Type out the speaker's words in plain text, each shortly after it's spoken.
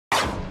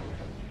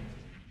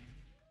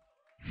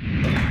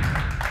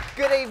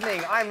Good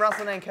evening, I'm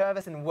Russell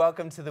Nankervis and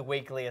welcome to the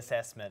weekly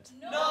assessment.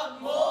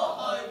 Not more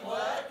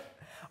homework!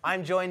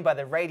 I'm joined by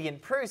the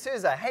radiant Prue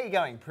Souza. How you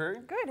going, Prue?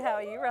 Good, how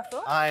are you,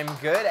 Russell? I'm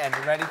good, and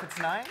ready for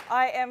tonight?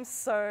 I am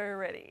so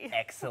ready.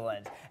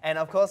 Excellent. And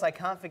of course, I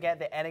can't forget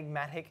the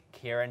enigmatic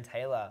Kieran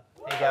Taylor.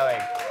 How you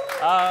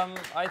going?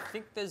 I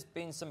think there's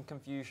been some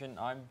confusion.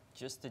 I'm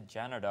just a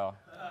janitor.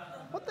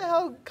 What the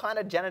hell kind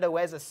of janitor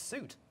wears a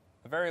suit?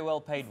 A very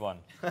well-paid one.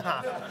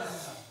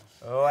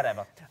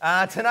 Whatever.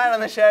 Tonight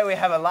on the show, we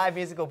have a live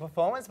musical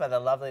performance by the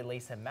lovely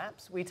Lisa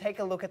Maps. We take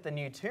a look at the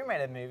new Tomb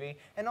Raider movie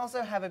and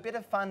also have a bit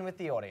of fun with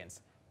the audience.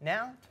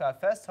 Now, to our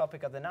first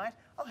topic of the night,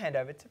 I'll hand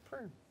over to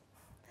Prue.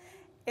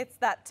 It's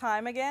that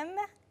time again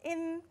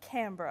in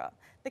Canberra.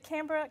 The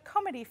Canberra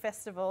Comedy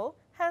Festival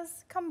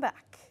has come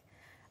back.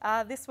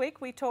 This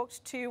week, we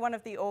talked to one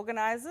of the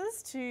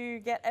organisers to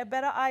get a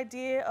better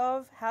idea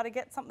of how to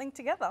get something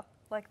together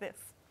like this.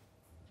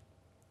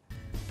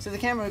 So the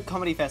Canberra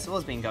Comedy Festival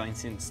has been going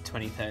since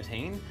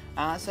 2013.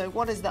 So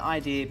what is the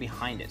idea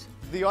behind it?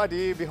 The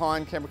idea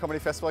behind Canberra Comedy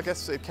Festival, I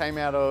guess it came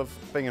out of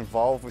being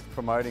involved with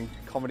promoting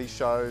comedy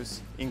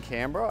shows in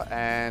Canberra,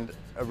 and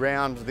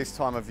around this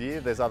time of year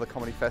there's other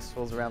comedy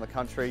festivals around the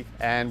country,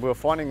 and we're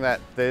finding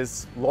that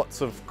there's lots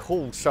of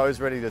cool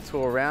shows ready to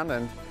tour around,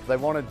 and they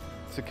wanted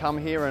to come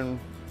here, and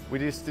we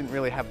just didn't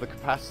really have the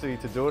capacity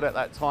to do it at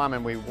that time,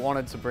 and we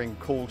wanted to bring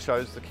cool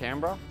shows to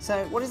Canberra.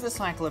 So what is the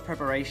cycle of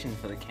preparation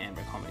for the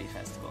Canberra Comedy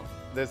Festival?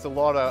 There's a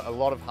lot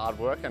of hard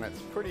work, and it's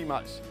pretty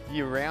much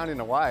year-round in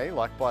a way.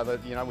 Like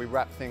we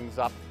wrap things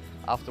up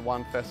after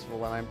one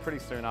festival, and then pretty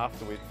soon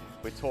after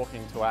we're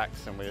talking to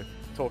acts and we're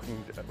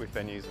talking with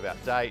venues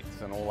about dates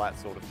and all that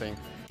sort of thing.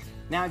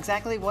 Now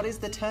exactly what is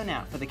the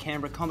turnout for the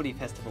Canberra Comedy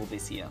Festival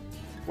this year?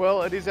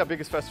 Well, it is our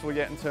biggest festival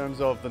yet in terms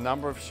of the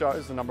number of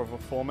shows, the number of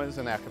performers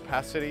and our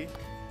capacity.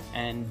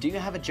 And do you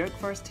have a joke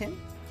for us,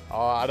 Tim? Oh,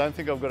 I don't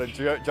think I've got a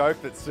joke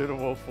that's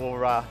suitable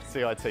for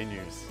CIT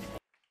News.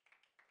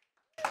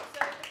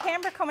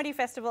 Canberra Comedy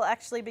Festival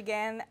actually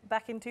began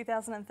back in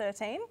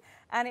 2013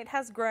 and it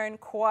has grown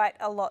quite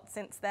a lot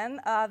since then.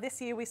 This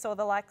year we saw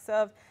the likes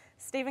of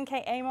Stephen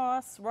K.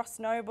 Amos, Ross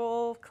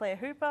Noble, Claire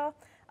Hooper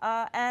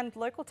and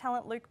local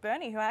talent Luke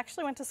Burney, who I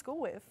actually went to school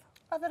with.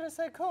 Oh, that is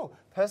so cool.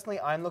 Personally,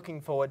 I'm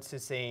looking forward to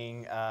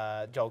seeing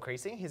Joel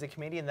Creasy. He's a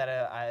comedian that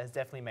has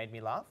definitely made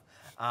me laugh.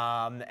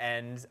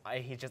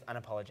 He's just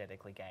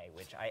unapologetically gay,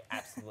 which I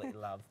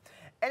absolutely love.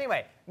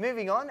 Anyway,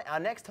 moving on, our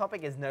next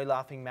topic is No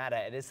Laughing Matter.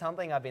 It is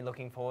something I've been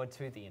looking forward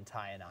to the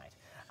entire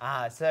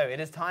night. So it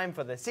is time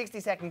for the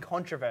 60-second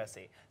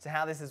controversy. So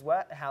how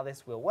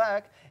this will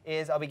work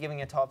is I'll be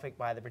giving a topic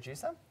by the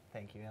producer.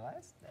 Thank you,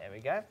 Elias. There we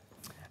go.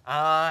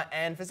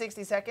 And for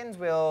 60 seconds,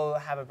 we'll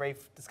have a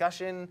brief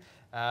discussion,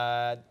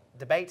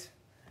 debate,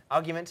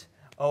 argument,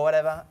 or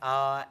whatever,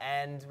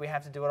 and we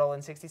have to do it all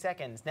in 60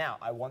 seconds. Now,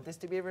 I want this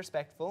to be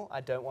respectful.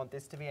 I don't want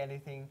this to be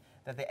anything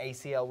that the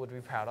ACL would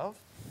be proud of.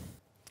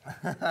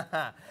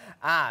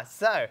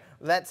 So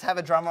let's have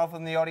a drum roll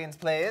from the audience,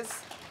 please.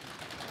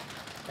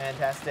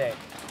 Fantastic.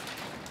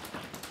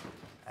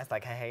 That's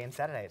like Hey Hey and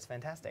Saturday, it's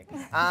fantastic.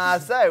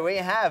 So we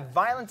have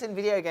violence in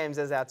video games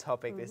as our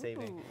topic this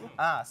evening.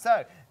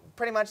 So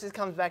pretty much this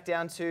comes back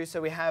down to, so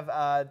we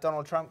have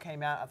Donald Trump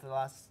came out after the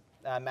last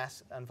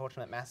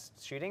unfortunate mass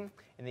shooting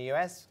in the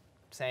US,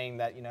 saying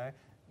that, you know,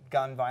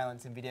 gun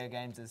violence in video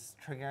games is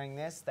triggering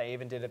this. They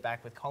even did it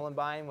back with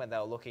Columbine, where they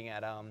were looking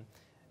at,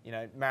 you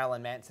know,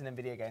 Marilyn Manson and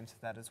video games for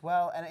that as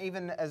well. And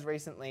even as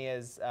recently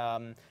as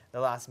the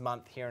last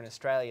month here in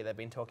Australia, they've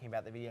been talking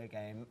about the video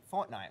game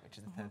Fortnite, which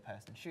is a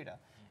third-person shooter,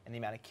 and the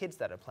amount of kids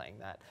that are playing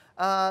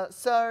that.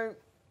 So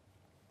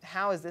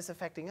how is this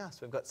affecting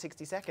us? We've got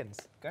 60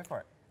 seconds. Go for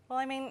it. Well,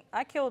 I mean,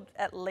 I killed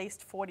at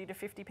least 40 to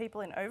 50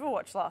 people in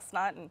Overwatch last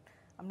night and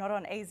I'm not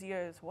on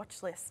ASIO's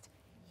watch list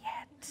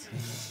yet.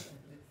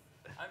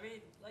 I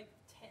mean, like,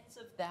 tens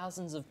of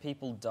thousands of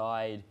people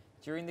died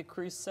during the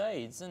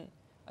Crusades, and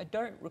I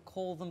don't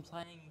recall them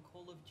playing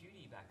Call of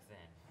Duty back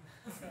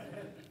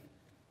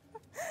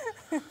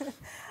then.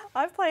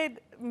 I've played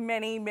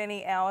many,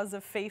 many hours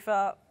of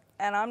FIFA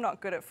and I'm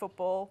not good at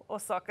football or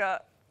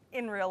soccer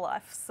in real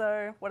life,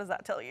 so what does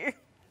that tell you?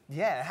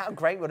 Yeah, how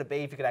great would it be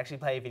if you could actually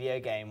play a video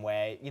game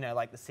where, you know,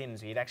 like The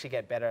Sims, where you'd actually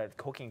get better at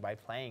cooking by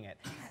playing it.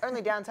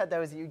 Only downside,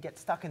 though, is that you'd get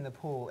stuck in the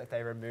pool if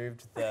they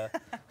removed the...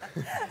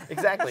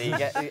 Exactly,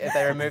 if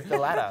they removed the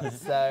ladder,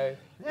 so...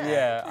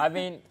 Yeah, I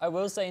mean, I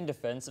will say in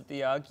defense of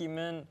the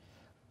argument,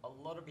 a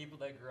lot of people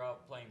that grew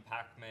up playing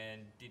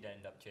Pac-Man did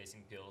end up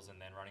chasing pills and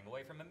then running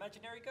away from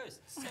imaginary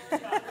ghosts. So,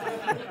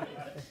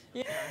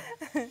 yeah.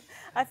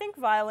 I think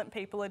violent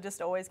people are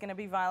just always going to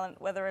be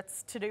violent, whether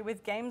it's to do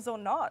with games or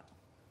not.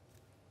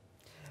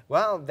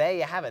 Well, there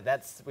you have it.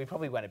 We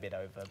probably went a bit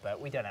over, but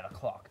we don't have a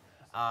clock.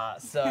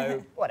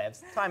 So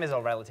whatevs. Time is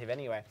all relative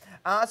anyway.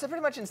 So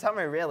pretty much in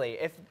summary, really,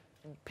 if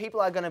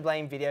people are going to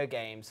blame video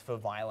games for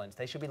violence,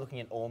 they should be looking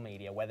at all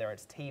media, whether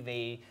it's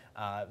TV,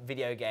 not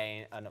video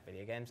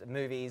games,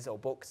 movies or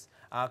books,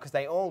 because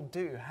they all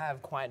do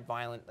have quite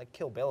violent, like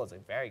Kill Bill is a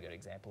very good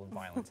example of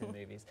violence in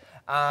movies.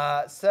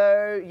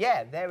 So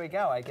yeah, there we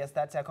go. I guess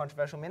that's our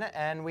controversial minute,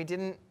 and we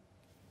didn't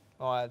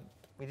Or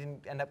we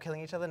didn't end up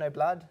killing each other, no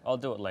blood? I'll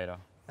do it later.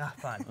 Ah,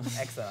 fun.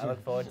 Excellent. I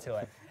look forward to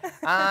it.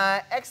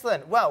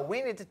 Excellent. Well,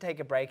 we need to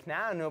take a break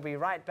now, and we'll be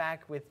right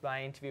back with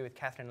my interview with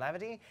Catherine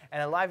Laverty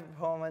and a live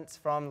performance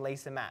from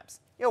Lisa Maps.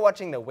 You're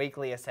watching the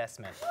Weekly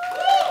Assessment.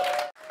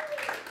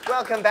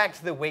 Welcome back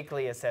to the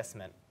Weekly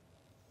Assessment.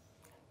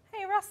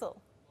 Hey,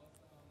 Russell.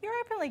 You're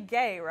openly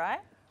gay, right?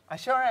 I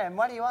sure am.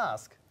 Why do you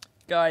ask?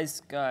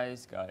 Guys,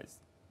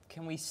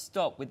 can we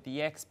stop with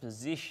the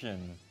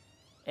exposition?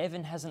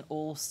 Evan has an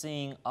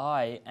all-seeing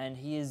eye, and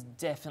he is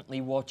definitely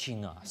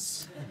watching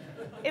us.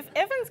 If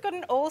Evan's got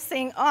an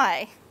all-seeing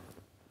eye,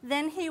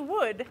 then he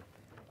would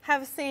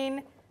have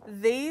seen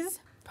these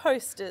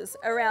posters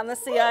around the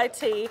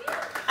CIT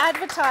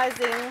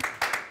advertising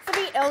for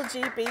the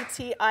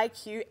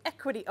LGBTIQ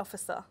Equity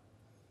Officer.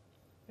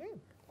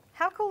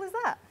 How cool is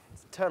that?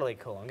 It's totally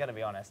cool, I'm going to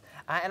be honest.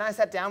 And I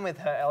sat down with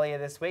her earlier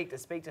this week to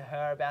speak to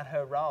her about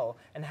her role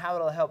and how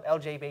it'll help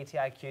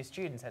LGBTIQ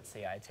students at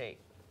CIT.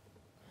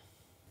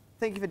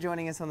 Thank you for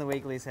joining us on the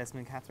Weekly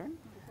Assessment, Catherine.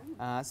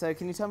 So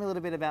can you tell me a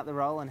little bit about the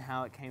role and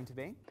how it came to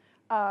be?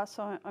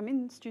 So I'm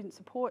in student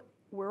support.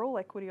 We're all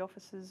equity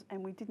officers,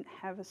 and we didn't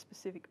have a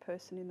specific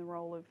person in the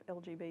role of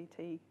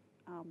LGBT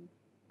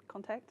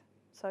contact.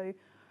 So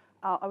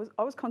I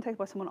was contacted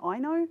by someone I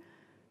know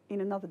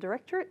in another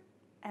directorate,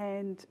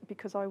 and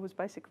because I was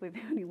basically the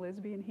only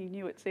lesbian he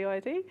knew at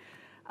CIT,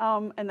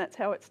 and that's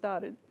how it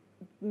started.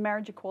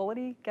 Marriage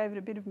equality gave it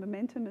a bit of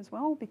momentum as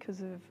well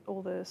because of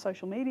all the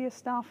social media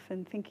stuff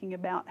and thinking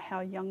about how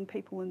young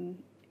people and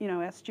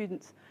our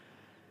students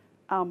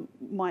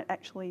might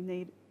actually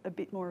need a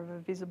bit more of a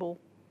visible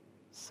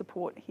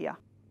support here.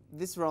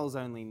 This role's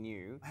only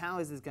new. How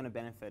is this going to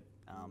benefit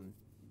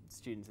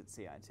students at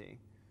CIT?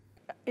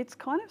 It's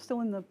kind of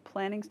still in the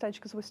planning stage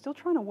because we're still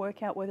trying to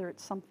work out whether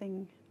it's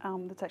something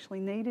that's actually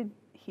needed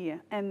here.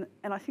 And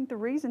I think the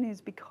reason is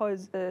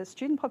because the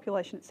student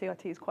population at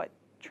CIT is quite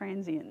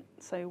transient.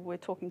 So we're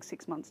talking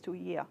 6 months to a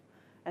year,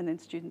 and then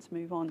students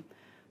move on.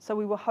 So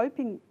we were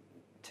hoping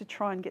to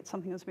try and get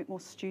something that's a bit more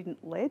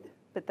student-led,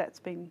 but that's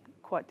been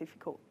quite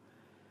difficult.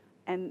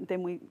 And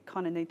then we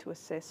kind of need to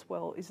assess,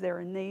 well, is there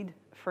a need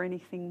for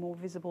anything more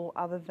visible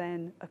other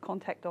than a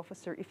contact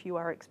officer if you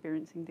are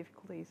experiencing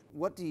difficulties?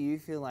 What do you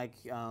feel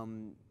like you are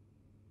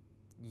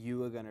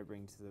going to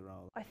bring to the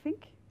role? I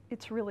think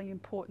it's really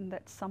important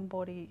that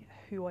somebody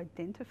who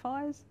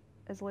identifies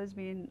as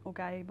lesbian or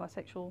gay,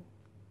 bisexual,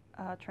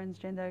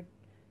 transgender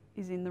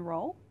is in the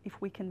role, if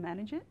we can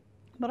manage it.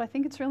 But I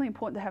think it's really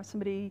important to have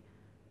somebody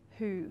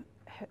who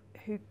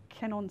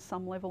can on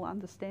some level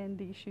understand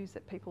the issues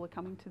that people are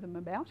coming to them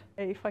about.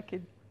 If I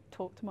could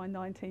talk to my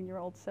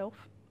 19-year-old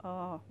self,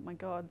 oh my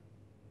God,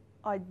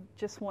 I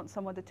just want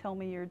someone to tell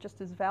me you're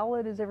just as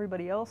valid as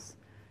everybody else.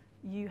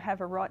 You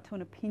have a right to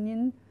an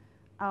opinion.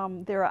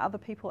 There are other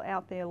people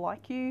out there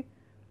like you.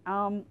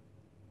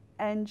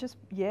 And just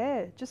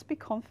be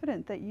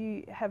confident that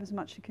you have as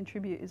much to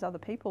contribute as other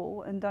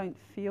people and don't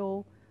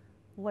feel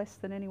less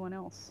than anyone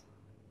else.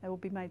 They will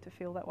be made to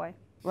feel that way.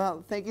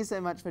 Well, thank you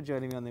so much for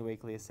joining me on the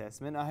Weekly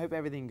Assessment. I hope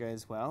everything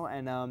goes well,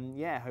 and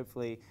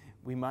hopefully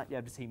we might be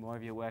able to see more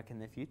of your work in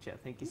the future.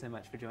 Thank you so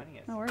much for joining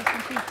us. No worries,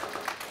 thank you.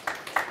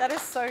 That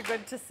is so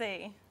good to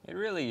see. It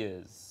really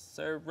is.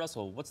 So,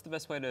 Russell, what's the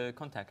best way to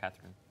contact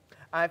Catherine?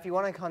 If you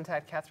want to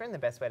contact Catherine, the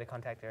best way to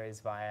contact her is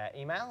via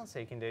email. So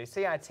you can do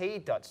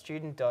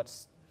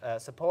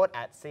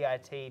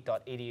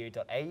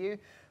cit.student.support@cit.edu.au.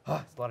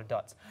 Oh, it's a lot of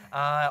dots.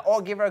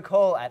 Or give her a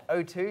call at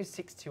 02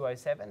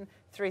 6207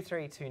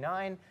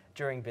 3329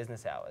 during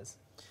business hours.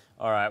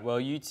 All right, well,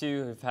 you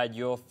two have had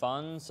your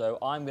fun, so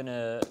I'm going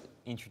to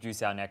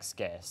introduce our next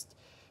guest.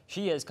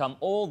 She has come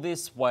all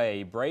this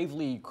way,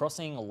 bravely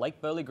crossing Lake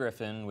Burley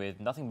Griffin with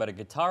nothing but a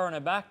guitar on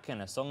her back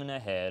and a song in her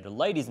head.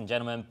 Ladies and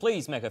gentlemen,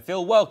 please make her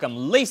feel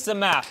welcome, Lisa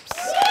Maps.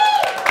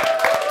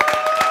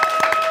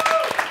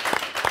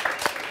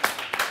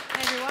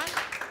 Hey everyone,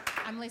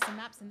 I'm Lisa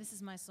Maps and this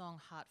is my song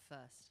Heart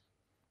First.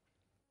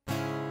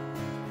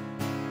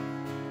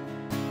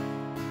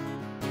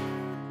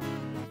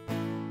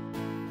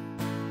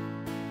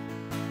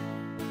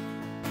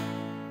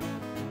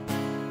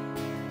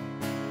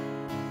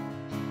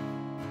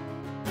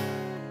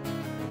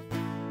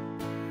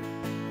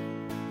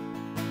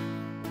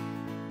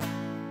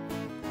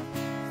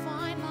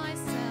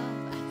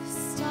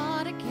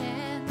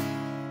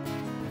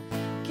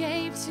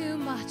 Too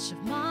much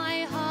of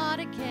my heart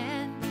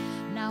again.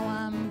 Now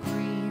I'm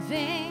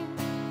grieving.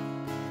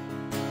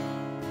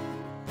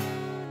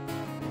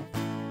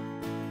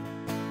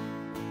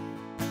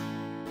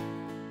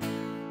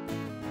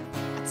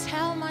 I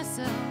tell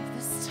myself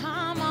this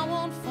time I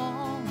won't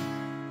fall.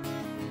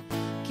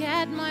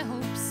 Get my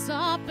hopes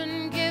up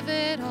and give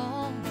it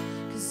all,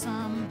 'cause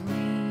I'm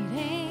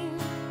bleeding.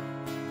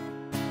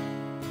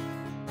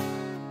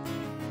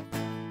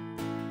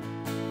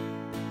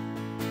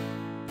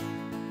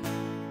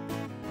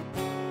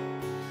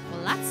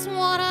 That's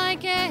what I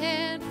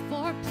get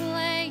for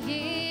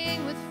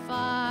playing with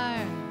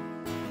fire.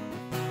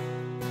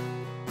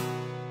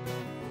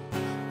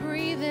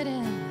 Breathe it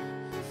in,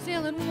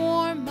 feel it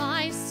warm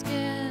my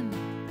skin.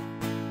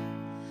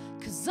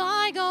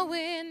 I go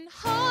in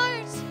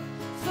heart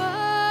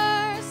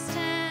first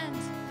and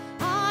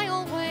I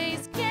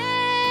always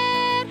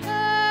get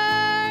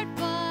hurt,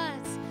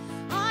 but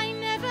I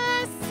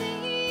never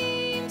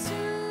seem to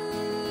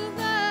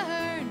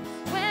learn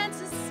when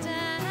to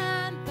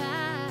stand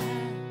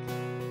back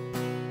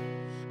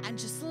and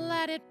just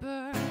let it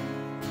burn.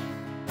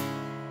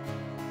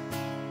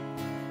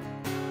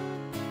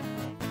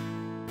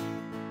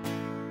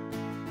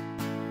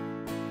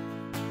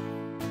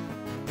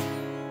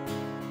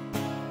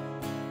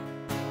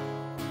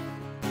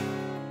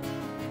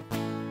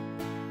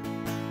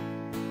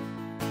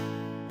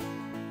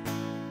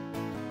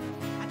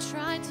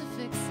 Tried to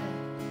fix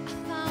it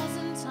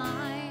 1,000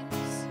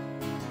 times.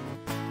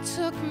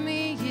 Took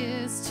me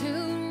years to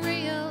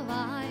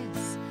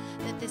realize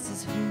that this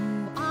is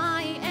who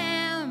I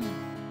am.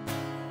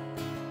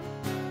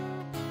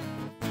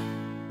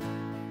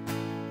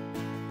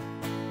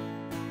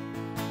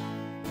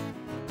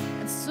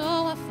 And so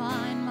I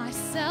find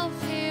myself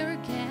here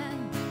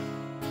again.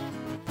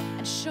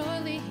 And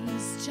surely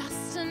he's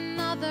just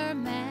another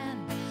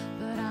man,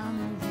 but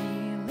I'm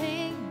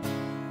reeling.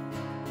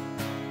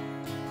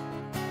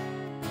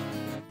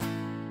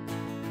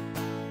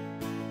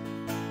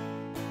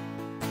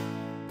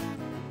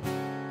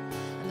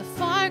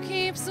 Fire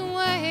keeps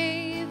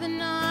away the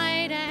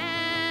night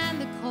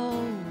and the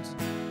cold.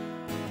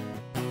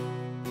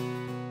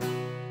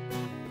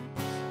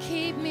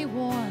 Keep me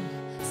warm,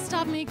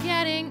 stop me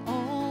getting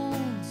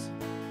old.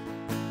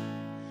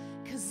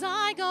 'Cause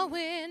I go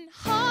in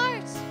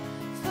heart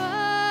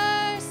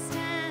first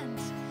and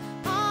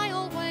I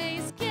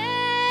always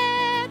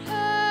get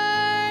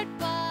hurt,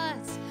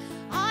 but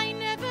I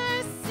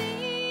never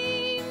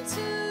seem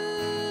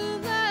to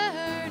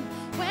learn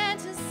when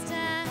to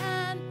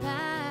stand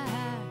back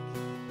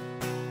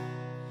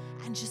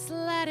and just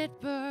let it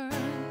burn.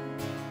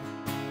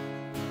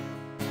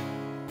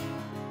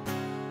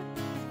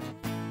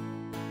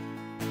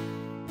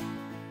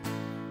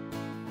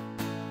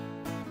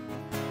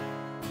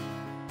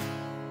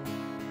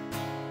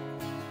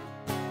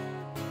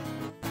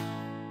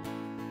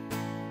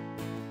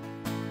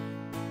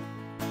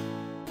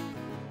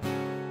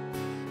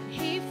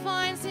 He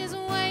finds his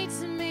way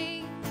to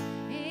me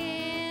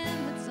in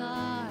the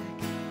dark.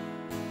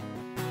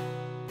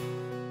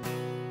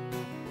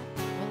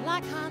 Well,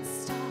 I can't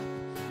stop.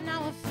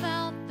 Now I've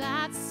felt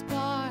that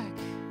spark.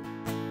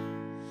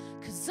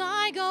 'Cause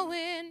I go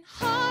in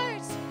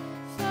heart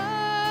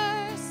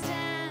first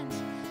and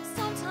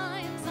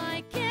sometimes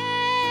I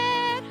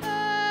get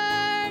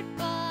hurt,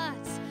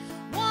 but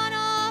one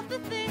of the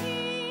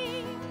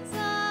things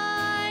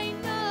I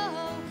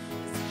know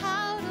is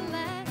how to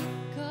let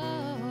go.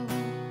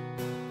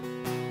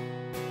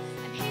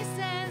 And he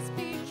says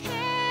be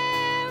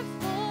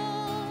careful,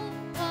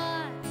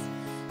 but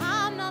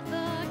I'm not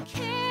the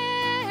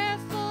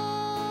careful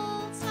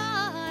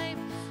type.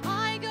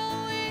 I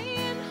go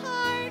in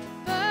heart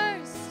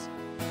first,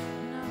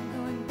 and I'm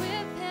going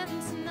with him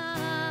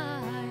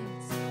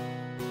tonight.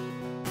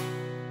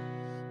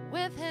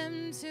 With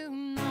him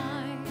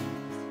tonight.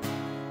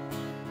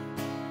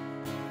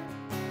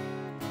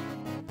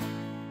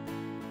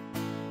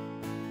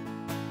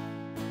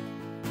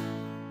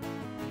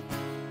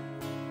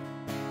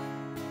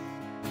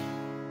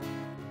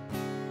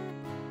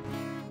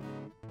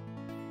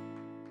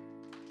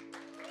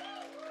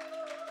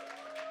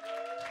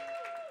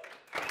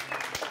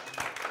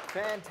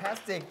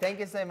 Fantastic. Thank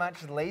you so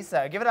much,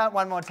 Lisa. Give it up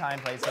one more time,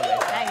 please, for Lisa.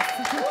 Thanks.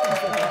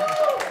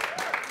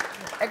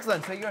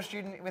 Excellent. So you're a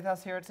student with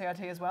us here at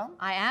CIT as well?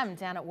 I am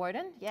down at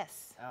Woden,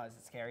 yes. Oh, is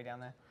it scary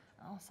down there?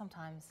 Oh,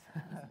 sometimes.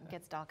 It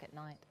gets dark at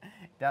night.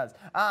 It does.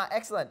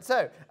 Excellent.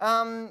 So,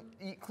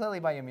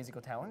 clearly by your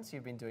musical talents,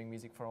 you've been doing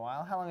music for a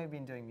while. How long have you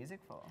been doing music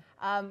for?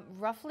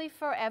 Roughly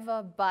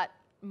forever, but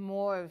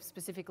more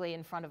specifically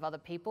in front of other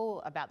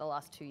people about the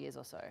last 2 years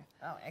or so.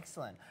 Oh,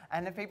 excellent.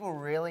 And if people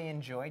really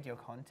enjoyed your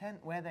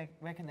content, where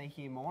can they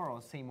hear more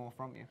or see more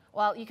from you?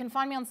 Well, you can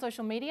find me on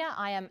social media.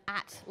 I am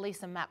at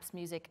Lisa Maps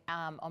Music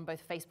on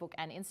both Facebook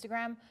and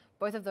Instagram.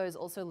 Both of those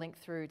also link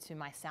through to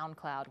my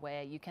SoundCloud,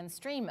 where you can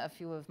stream a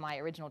few of my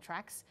original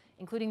tracks,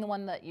 including the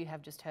one that you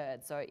have just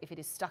heard. So if it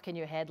is stuck in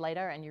your head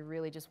later and you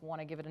really just want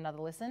to give it another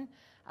listen,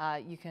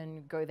 you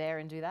can go there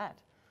and do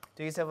that.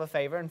 Do yourself a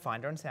favor and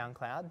find her on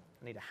SoundCloud.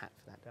 I need a hat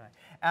for that, don't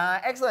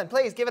I? Excellent.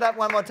 Please give it up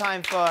one more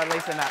time for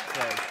Lisa Maps,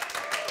 please.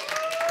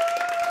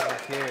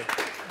 Thank you.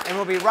 And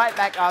we'll be right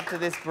back after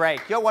this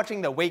break. You're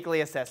watching the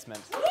Weekly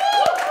Assessment.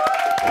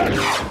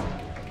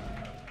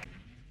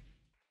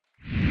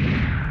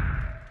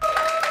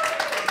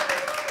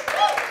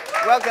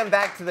 Welcome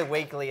back to the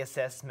Weekly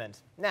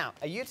Assessment. Now,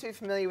 are you two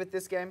familiar with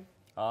this game?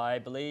 I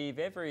believe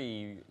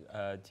every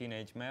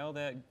teenage male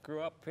that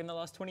grew up in the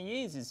last 20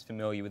 years is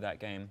familiar with that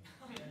game.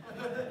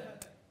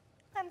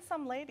 And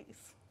some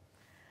ladies.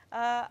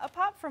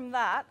 Apart from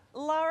that,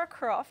 Lara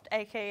Croft,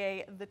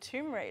 aka the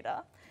Tomb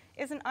Raider,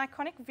 is an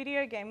iconic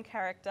video game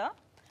character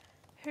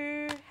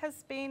who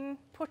has been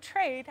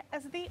portrayed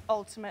as the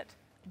ultimate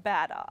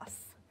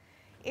badass.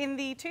 In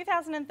the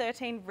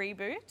 2013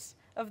 reboot,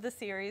 of the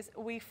series,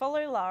 we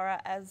follow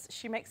Lara as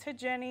she makes her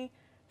journey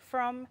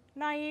from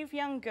naive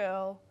young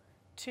girl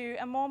to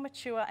a more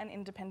mature and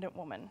independent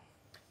woman.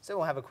 So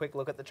we'll have a quick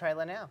look at the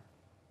trailer now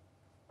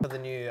for the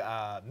new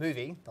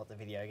movie, not the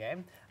video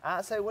game.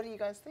 So what do you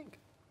guys think?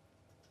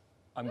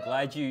 I'm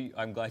glad you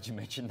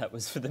mentioned that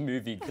was for the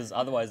movie, because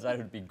otherwise that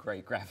would be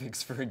great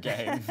graphics for a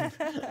game.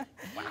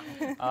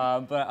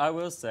 But I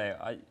will say,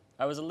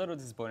 I was a little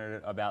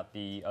disappointed about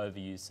the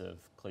overuse of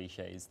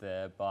cliches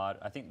there, but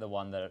I think the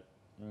one that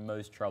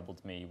most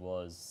troubled me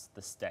was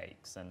the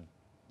stakes, and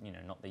you know,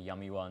 not the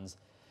yummy ones.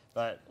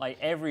 But like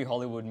every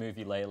Hollywood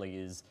movie lately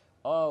is,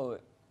 oh,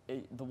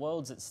 the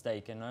world's at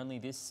stake and only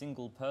this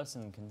single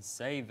person can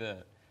save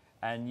it.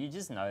 And you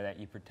just know that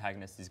your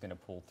protagonist is going to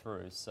pull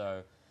through.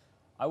 So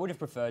I would have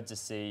preferred to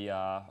see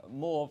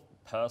more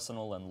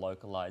personal and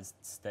localized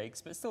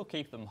stakes, but still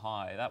keep them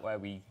high. That way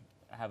we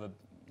have a,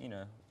 you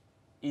know,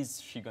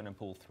 is she going to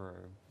pull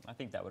through? I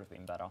think that would have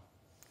been better.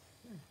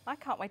 I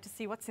can't wait to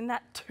see what's in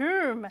that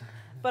tomb.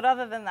 But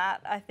other than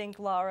that, I think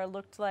Lara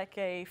looked like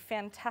a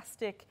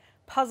fantastic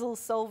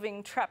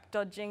puzzle-solving,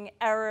 trap-dodging,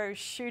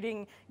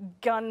 arrow-shooting,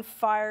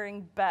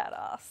 gun-firing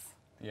badass.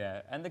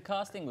 Yeah, and the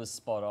casting was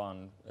spot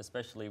on,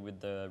 especially with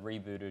the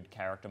rebooted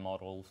character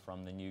model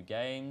from the new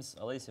games.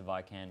 Alicia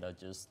Vikander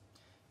just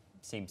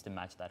seems to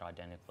match that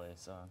identically,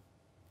 so.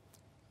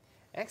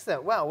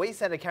 Excellent. Well, we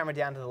sent a camera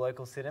down to the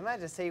local cinema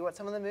to see what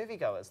some of the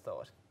moviegoers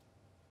thought.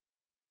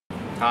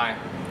 Hi,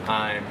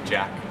 I'm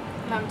Jack.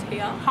 And I'm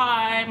Tia.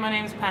 Hi, my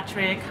name's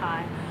Patrick.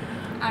 Hi.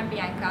 I'm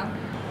Bianca.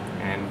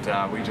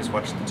 And we just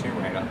watched The Tomb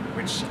Raider,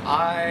 which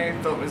I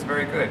thought was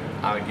very good.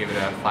 I would give it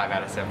a 5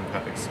 out of 7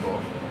 perfect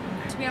score.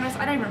 To be honest,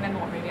 I don't even remember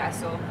what movie I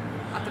saw.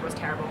 I thought it was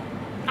terrible.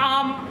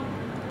 I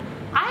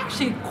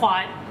actually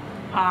quite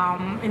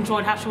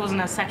enjoyed how she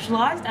wasn't as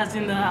sexualized as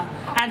in the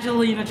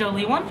Angelina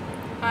Jolie one.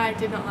 I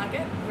did not like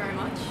it very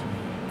much.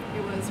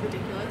 It was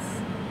ridiculous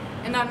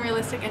and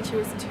unrealistic, and she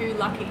was too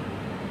lucky.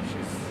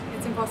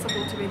 It's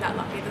impossible to be that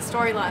lucky. The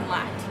storyline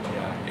lacked.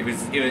 Yeah,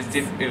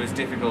 it was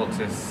difficult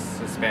to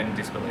suspend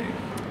disbelief.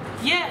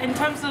 Yeah, in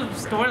terms of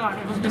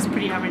storyline, it was just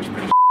pretty average,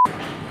 pretty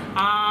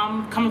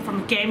coming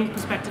from a gaming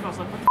perspective, I was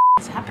like, what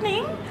the is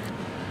happening?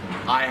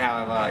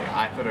 However,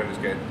 I thought it was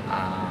good.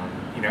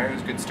 You know, it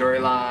was a good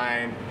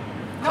storyline,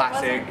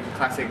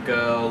 classic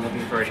girl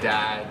looking for a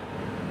dad.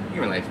 You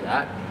can relate to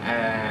that.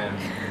 And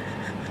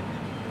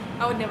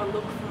I would never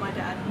look for my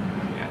dad.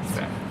 Yeah, it's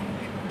fair.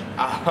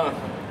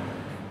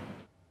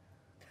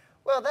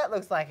 Well, that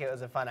looks like it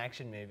was a fun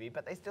action movie,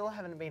 but they still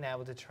haven't been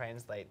able to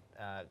translate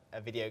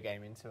a video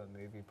game into a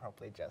movie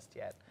properly just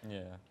yet.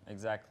 Yeah,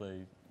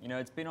 exactly. You know,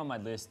 it's been on my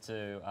list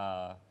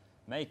to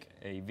make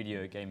a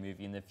video game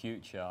movie in the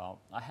future.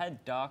 I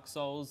had Dark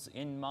Souls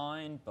in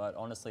mind, but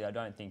honestly, I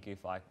don't think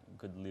if I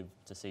could live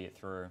to see it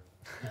through.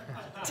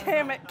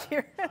 Damn it,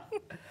 Kieran.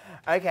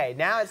 Okay,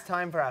 now it's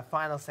time for our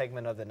final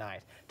segment of the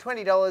night.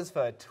 $20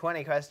 for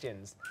 20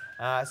 questions.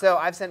 So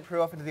I've sent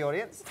Prue off into the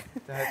audience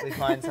to hopefully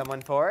find someone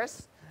for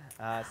us.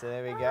 So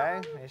there we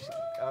go.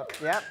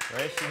 Yep.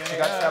 Where's she She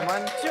got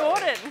someone.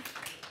 Jordan.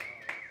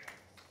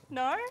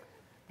 No?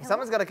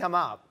 Someone's got to come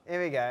up.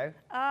 Here we go.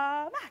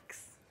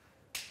 Max.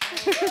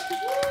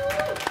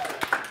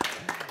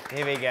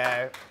 Here we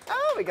go.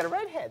 Oh, we got a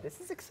redhead. This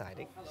is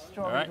exciting.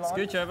 All right,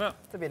 scooch over.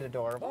 It's a bit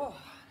adorable.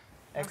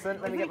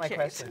 Excellent. Let me Really get my cute.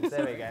 questions.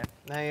 There we go.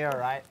 No, you're all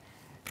right.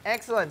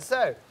 Excellent.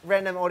 So,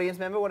 random audience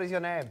member, what is your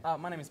name?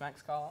 My name is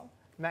Max Carlisle.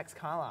 Max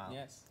Carlisle.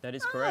 Yes. That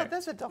is correct.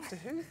 There's a Doctor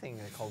Who thing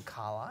called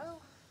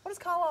Carlisle. What does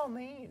Carlisle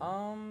mean?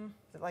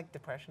 Is it like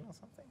depression or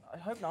something? I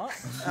hope not.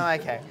 Oh,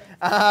 okay.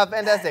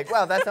 Fantastic.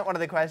 Well, that's not one of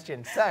the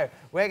questions. So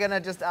we're going to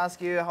just ask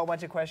you a whole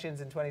bunch of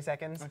questions in 20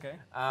 seconds. Okay.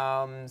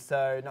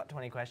 So not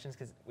 20 questions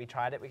because we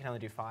tried it. We can only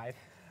do 5.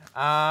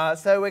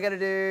 So we're going to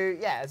do,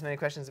 as many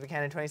questions as we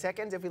can in 20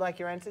 seconds. If we like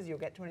your answers, you'll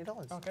get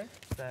 $20. Okay.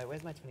 So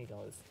where's my $20?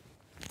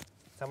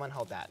 Someone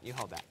hold that. You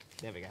hold that.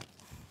 There we go.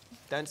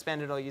 Don't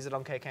spend it or use it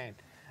on cocaine.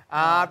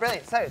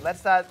 Brilliant. So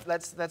let's start.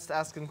 Let's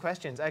ask some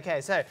questions.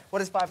 Okay. So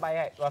what is 5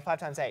 by 8? Well, 5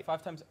 times 8.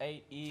 5 times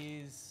 8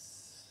 is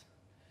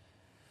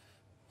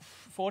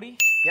 40.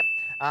 Yep.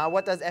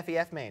 What does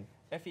FEF mean?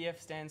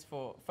 FEF stands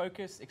for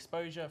focus,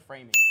 exposure,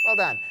 framing. Well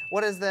done.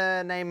 What is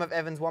the name of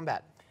Evan's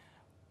wombat?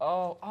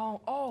 I'm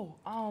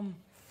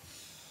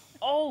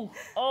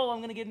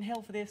gonna get in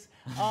hell for this.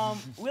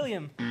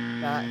 William.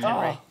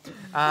 Henry.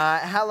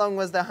 How long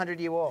was the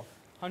 100-Year War?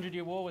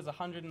 100-Year War was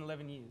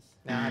 111 years.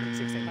 No,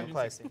 116. You're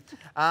close. 116.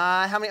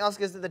 How many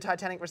Oscars did the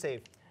Titanic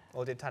receive?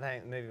 Or did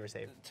Titanic the movie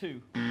receive?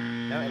 2.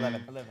 No,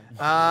 11.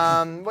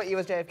 11. What year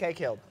was JFK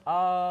killed?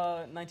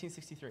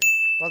 1963.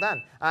 Well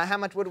done. How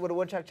much wood would a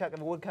woodchuck chuck if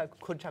a woodchuck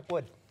could chuck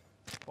wood?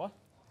 What?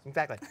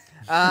 Exactly.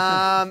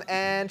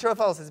 And true or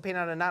false? Is a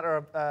peanut a nut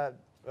or a...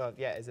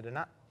 is it a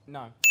nut?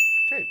 No.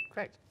 True.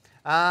 Correct.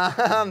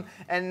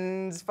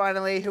 And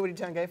finally, who would you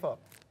turn gay for?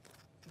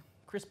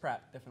 Chris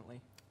Pratt, definitely.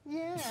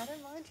 Yeah, I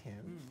don't mind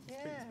him.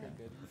 It's pretty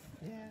good.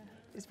 Yeah,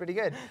 he's pretty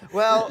good.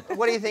 Well,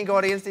 what do you think,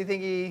 audience? Do you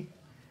think he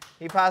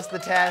passed the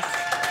test?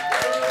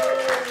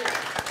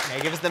 Yeah,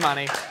 give us the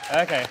money.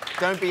 Okay.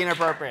 Don't be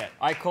inappropriate.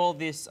 I call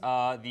this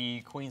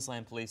the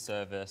Queensland Police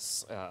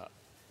Service. The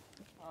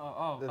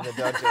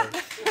Dodgers.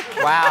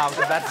 Wow,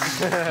 that's...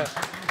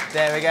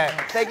 There we go.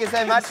 Thank you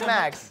so much,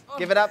 Max.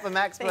 Give it up for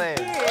Max, please. Thank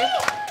you.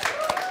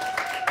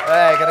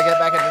 Hey, gotta get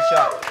back into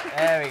shot.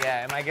 There we go.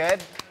 Am I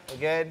good? We're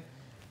good?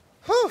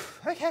 Whew,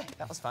 okay,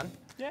 that was fun.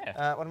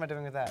 Yeah. What am I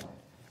doing with that?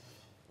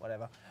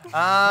 Whatever.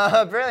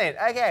 Brilliant.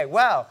 Okay,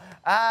 well,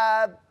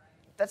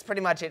 that's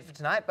pretty much it for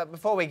tonight. But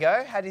before we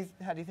go, how do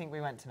you think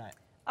we went tonight?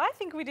 I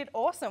think we did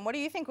awesome. What do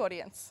you think,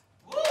 audience?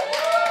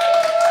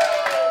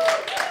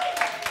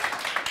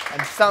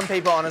 And some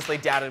people honestly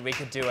doubted we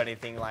could do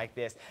anything like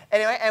this.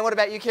 Anyway, and what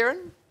about you,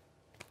 Kieran?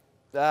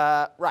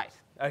 Right.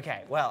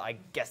 Okay, well, I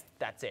guess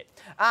that's it.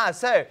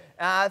 So,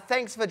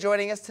 thanks for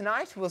joining us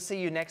tonight. We'll see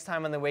you next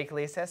time on the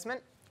Weekly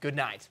Assessment. Good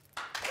night.